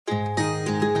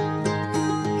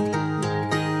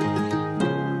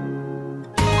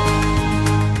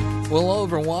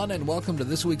everyone, and welcome to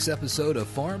this week's episode of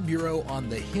Farm Bureau on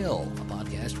the Hill, a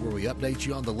podcast where we update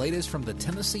you on the latest from the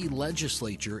Tennessee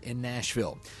Legislature in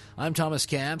Nashville. I'm Thomas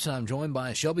Capps, and I'm joined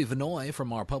by Shelby Vannoy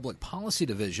from our Public Policy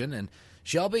Division. And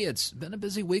Shelby, it's been a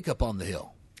busy week up on the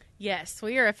Hill. Yes,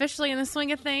 we are officially in the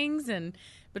swing of things, and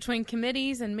between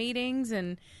committees and meetings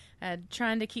and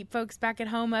trying to keep folks back at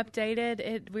home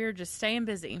updated, we're just staying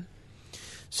busy.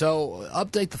 So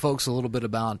update the folks a little bit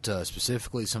about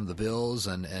specifically some of the bills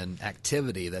and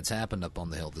activity that's happened up on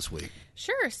the Hill this week.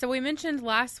 Sure. So we mentioned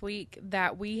last week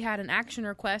that we had an action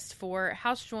request for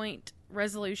House Joint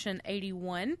Resolution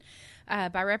 81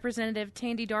 by Representative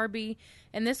Tandy Darby,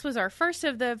 and this was our first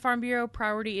of the Farm Bureau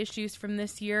priority issues from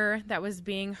this year that was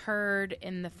being heard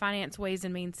in the Finance, Ways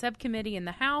and Means Subcommittee in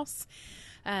the House.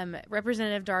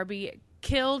 Representative Darby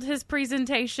killed his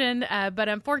presentation, but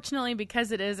unfortunately,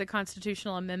 because it is a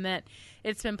constitutional amendment,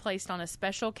 it's been placed on a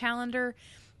special calendar.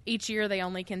 Each year, they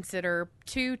only consider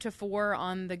 2 to 4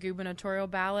 on the gubernatorial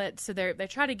ballot, so they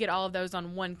try to get all of those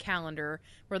on one calendar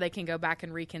where they can go back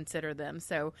and reconsider them.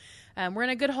 So we're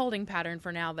in a good holding pattern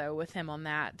for now, though, with him on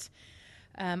that.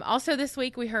 Also this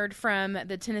week, we heard from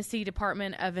the Tennessee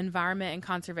Department of Environment and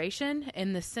Conservation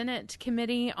in the Senate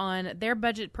committee on their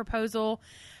budget proposal.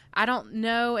 I don't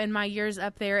know in my years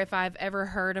up there if I've ever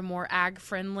heard a more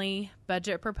ag-friendly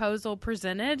budget proposal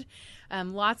presented.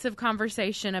 Lots of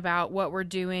conversation about what we're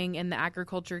doing in the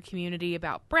agriculture community,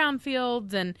 about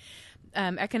brownfields and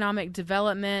economic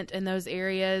development in those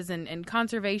areas and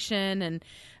conservation, and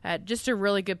just a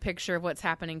really good picture of what's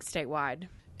happening statewide.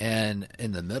 And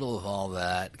in the middle of all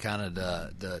that, kind of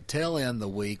the tail end of the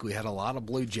week, we had a lot of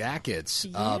Blue Jackets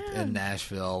up in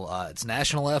Nashville. It's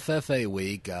National FFA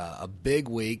Week, a big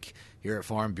week here at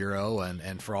Farm Bureau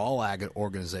and for all ag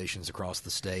organizations across the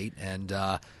state, and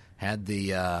had the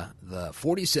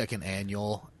 42nd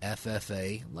annual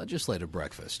FFA Legislative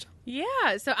Breakfast.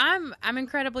 Yeah, so I'm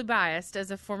incredibly biased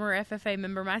as a former FFA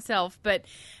member myself, but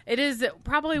it is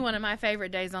probably one of my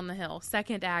favorite days on the Hill.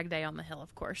 Second Ag Day on the Hill,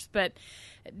 of course. But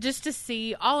just to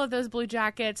see all of those Blue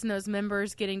Jackets and those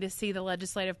members getting to see the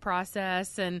legislative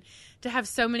process, and to have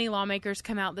so many lawmakers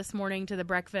come out this morning to the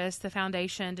breakfast. The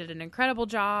foundation did an incredible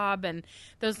job, and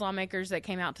those lawmakers that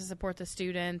came out to support the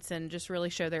students and just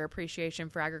really show their appreciation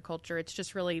for agriculture. It's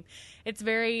just really, it's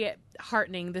very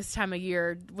heartening this time of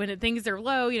year when things are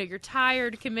low. You know, you're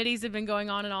tired. Committees have been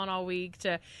going on and on all week.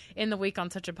 To end the week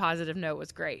on such a positive note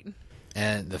was great.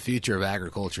 And the future of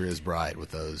agriculture is bright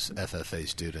with those FFA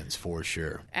students, for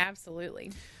sure.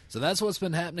 Absolutely. So that's what's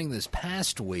been happening this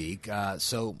past week.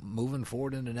 So moving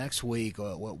forward into next week,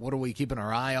 what are we keeping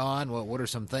our eye on? What are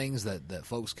some things that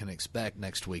folks can expect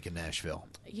next week in Nashville?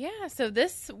 Yeah, so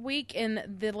this week in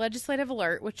the Legislative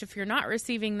Alert, which if you're not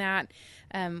receiving that,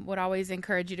 would always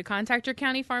encourage you to contact your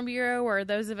county farm bureau or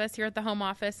those of us here at the home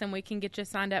office, and we can get you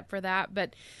signed up for that.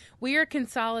 But we are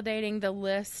consolidating the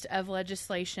list of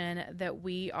legislation that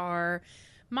we are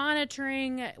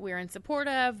monitoring, we're in support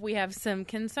of, we have some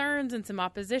concerns and some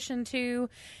opposition to,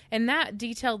 and that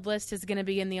detailed list is going to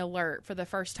be in the alert for the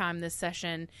first time this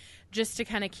session, just to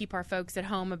kind of keep our folks at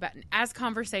home about as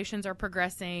conversations are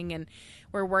progressing and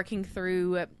we're working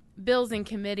through bills in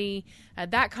committee.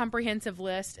 That comprehensive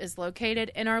list is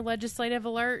located in our legislative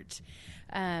alert.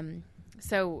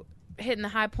 So hitting the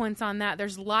high points on that,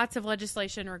 there's lots of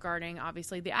legislation regarding,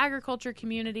 obviously, the agriculture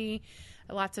community,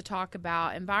 lots of talk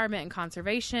about environment and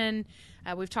conservation.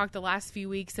 We've talked the last few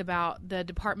weeks about the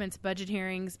department's budget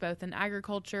hearings, both in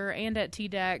agriculture and at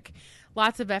TDEC.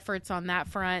 Lots of efforts on that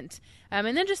front.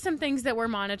 And then just some things that we're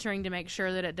monitoring to make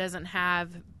sure that it doesn't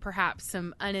have perhaps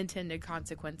some unintended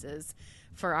consequences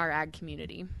for our ag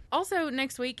community. Also,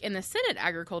 next week in the Senate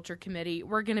Agriculture Committee,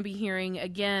 we're going to be hearing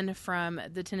again from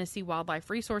the Tennessee Wildlife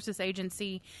Resources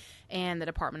Agency and the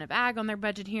Department of Ag on their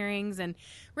budget hearings. And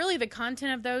really the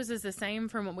content of those is the same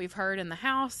from what we've heard in the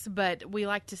House, but we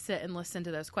like to sit and listen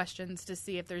to those questions to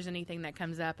see if there's anything that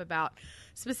comes up about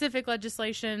specific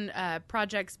legislation,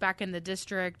 projects back in the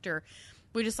district, or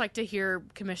we just like to hear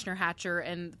Commissioner Hatcher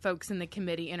and folks in the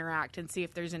committee interact and see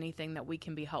if there's anything that we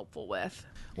can be helpful with.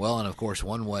 Well, and of course,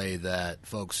 one way that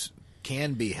folks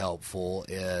can be helpful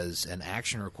is an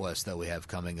action request that we have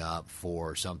coming up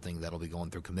for something that'll be going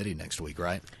through committee next week,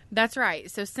 right? That's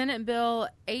right. So Senate Bill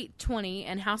 820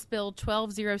 and House Bill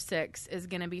 1206 is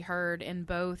going to be heard in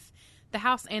both the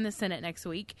House and the Senate next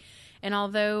week. And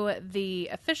although the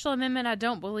official amendment, I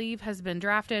don't believe, has been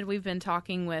drafted, we've been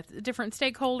talking with different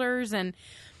stakeholders, and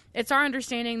it's our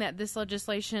understanding that this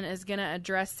legislation is going to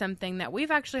address something that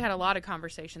we've actually had a lot of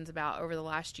conversations about over the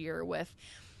last year with.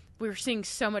 We're seeing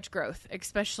so much growth,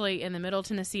 especially in the Middle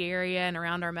Tennessee area and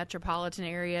around our metropolitan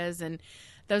areas, and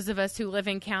those of us who live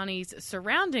in counties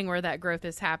surrounding where that growth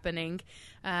is happening,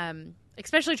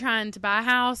 especially trying to buy a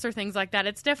house or things like that,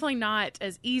 it's definitely not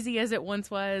as easy as it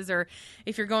once was. Or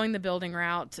if you're going the building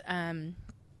route,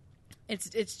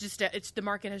 it's the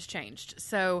market has changed.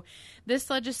 So this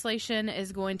legislation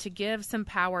is going to give some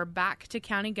power back to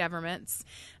county governments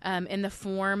in the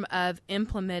form of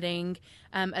implementing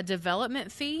a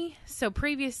development fee. So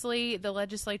previously, the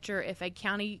legislature, if a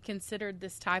county considered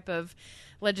this type of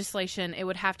legislation, it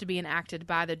would have to be enacted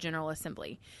by the General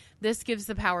Assembly. This gives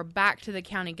the power back to the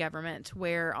county government,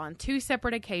 where on 2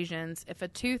 separate occasions, if a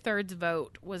 2/3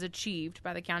 vote was achieved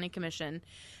by the county commission,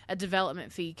 a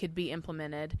development fee could be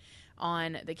implemented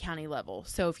on the county level.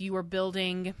 So if you were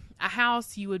building a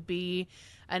house, you would be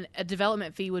a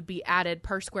development fee would be added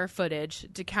per square footage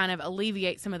to kind of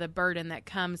alleviate some of the burden that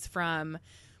comes from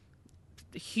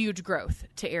huge growth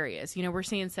to areas. You know, we're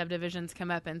seeing subdivisions come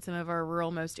up in some of our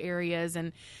rural-most areas,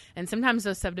 and sometimes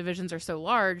those subdivisions are so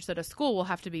large that a school will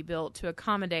have to be built to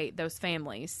accommodate those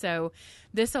families. So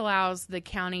this allows the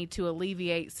county to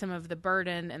alleviate some of the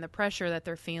burden and the pressure that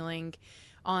they're feeling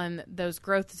on those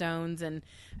growth zones. And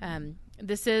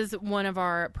this is one of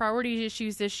our priority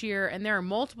issues this year, and there are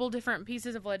multiple different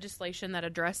pieces of legislation that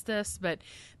address this, but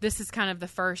this is kind of the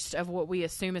first of what we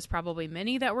assume is probably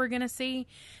many that we're going to see.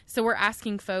 So we're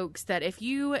asking folks that if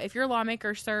your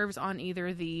lawmaker serves on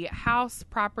either the House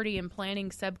Property and Planning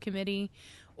Subcommittee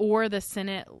or the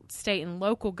Senate State and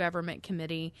Local Government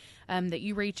Committee, that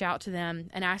you reach out to them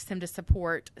and ask them to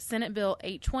support Senate Bill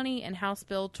 820 and House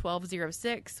Bill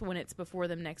 1206 when it's before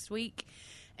them next week.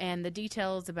 And the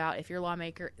details about if your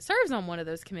lawmaker serves on one of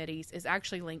those committees is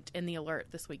actually linked in the alert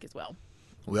this week as well.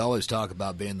 We always talk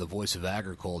about being the voice of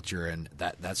agriculture, and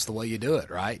that's the way you do it,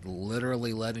 right?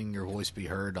 Literally letting your voice be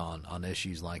heard on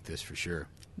issues like this, for sure.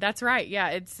 That's right. Yeah,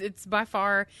 it's by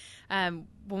far.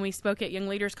 When we spoke at Young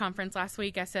Leaders Conference last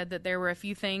week, I said that there were a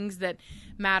few things that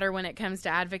matter when it comes to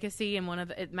advocacy, and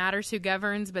it matters who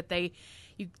governs, but they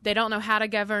don't know how to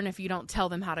govern if you don't tell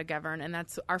them how to govern. And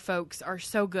that's, our folks are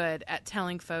so good at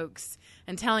telling folks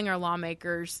and telling our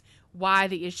lawmakers why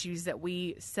the issues that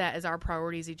we set as our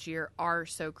priorities each year are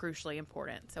so crucially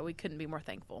important. So we couldn't be more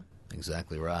thankful.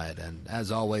 Exactly right. And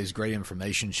as always, great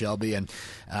information, Shelby. And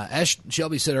as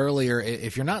Shelby said earlier,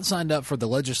 if you're not signed up for the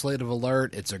Legislative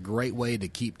Alert, it's a great way to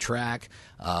keep track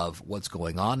of what's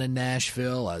going on in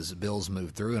Nashville as bills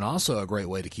move through, and also a great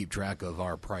way to keep track of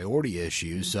our priority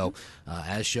issues. So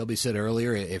as Shelby said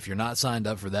earlier, if you're not signed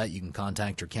up for that, you can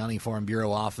contact your County Farm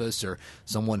Bureau office or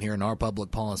someone here in our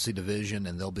Public Policy Division,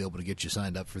 and they'll be able to get you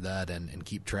signed up for that and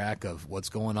keep track of what's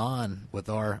going on with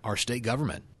our state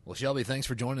government. Well, Shelby, thanks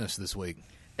for joining us this week.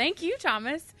 Thank you,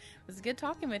 Thomas. It was good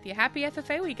talking with you. Happy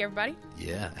FFA week, everybody.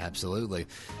 Yeah, absolutely.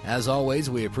 As always,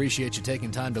 we appreciate you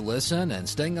taking time to listen and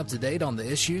staying up to date on the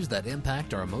issues that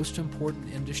impact our most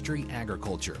important industry,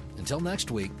 agriculture. Until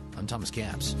next week, I'm Thomas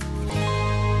Capps.